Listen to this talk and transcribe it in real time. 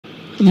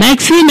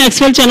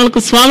Maxwell ఛానల్కు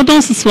స్వాగతం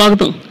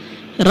సుస్వాగతం.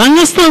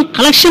 రంగస్థలం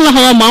కలెక్షన్ల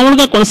హవా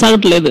మామూలుగా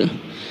కొనసాగట్లేదు.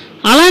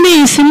 అలానే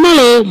ఈ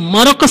సినిమాలో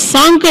మరొక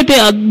సాంగ్ అయితే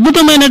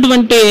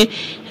అద్భుతమైనటువంటి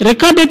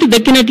రికార్డ్ అయితే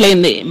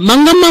దక్కినట్లయింది.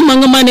 మంగమ్మ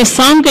మంగమ్మ అనే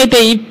సాంగ్ అయితే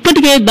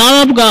ఇప్పటికే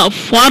దాదాపుగా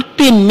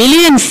 40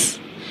 మిలియన్స్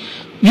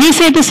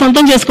వ్యూస్ అయితే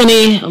సొంతం చేసుకుని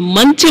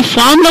మంచి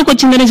ఫామ్ లోకి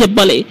వచ్చిందని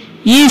చెప్పాలి.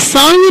 ఈ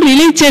సాంగ్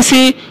రిలీజ్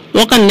చేసి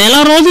ఒక నెల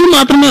రోజులు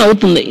మాత్రమే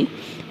అవుతుంది.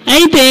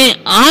 అయితే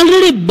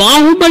ఆల్రెడీ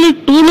బాహుబలి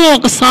 2లో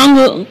ఒక సాంగ్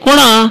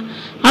కూడా,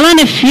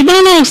 అలానే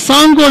ఫిదాలో ఒక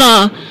సాంగ్ కూడా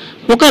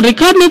ఒక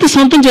రికార్డుని అయితే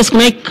సొంతం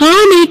చేసుకున్నాయి.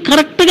 కానీ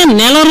కరెక్ట్గా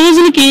నెల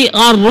రోజులకి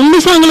ఆ 2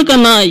 సాంగ్ల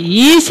కన్నా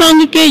ఈ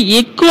సాంగ్కే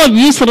ఎక్కువ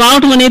వ్యూస్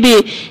రావడం అనేది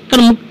ఇక్కడ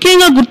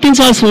ముఖ్యంగా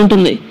గుర్తించాల్సి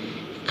ఉంటుంది.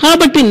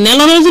 కాబట్టి నెల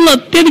రోజుల్లో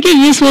అత్యధిక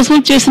వ్యూస్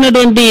వసూలు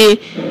చేసినటువంటి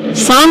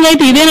సాంగ్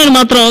అయితే ఇదేనని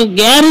మాత్రం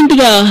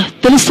గ్యారెంటీగా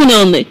తెలుస్తూనే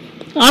ఉంది.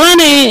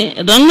 అలానే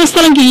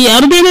రంగస్థలంకి ఈ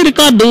అరుదైన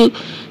రికార్డు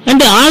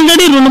అంటే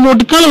ఆల్రెడీ 2-3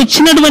 రికార్డులు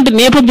వచ్చినటువంటి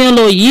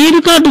నేపథ్యంలో ఈ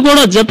రికార్డు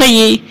కూడా జత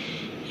అయ్యి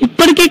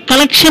ఇప్పటికే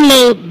కలెక్షన్లో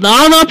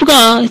దాదాపుగా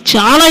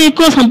చాలా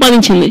ఎక్కువ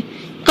సంపాదించింది.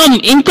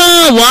 ఇంకా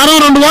వారం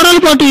 2 వారాల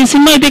పాటు ఈ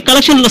సినిమా అయితే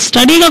కలెక్షన్లో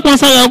స్టడీగా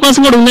కొనసాగే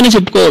అవకాశం కూడా ఉందని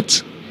చెప్పుకోవచ్చు.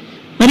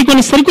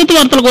 మరికొన్ని సరికొత్త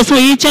వార్తల కోసం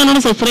ఈ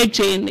ఛానల్ సబ్స్క్రైబ్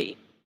చేయండి.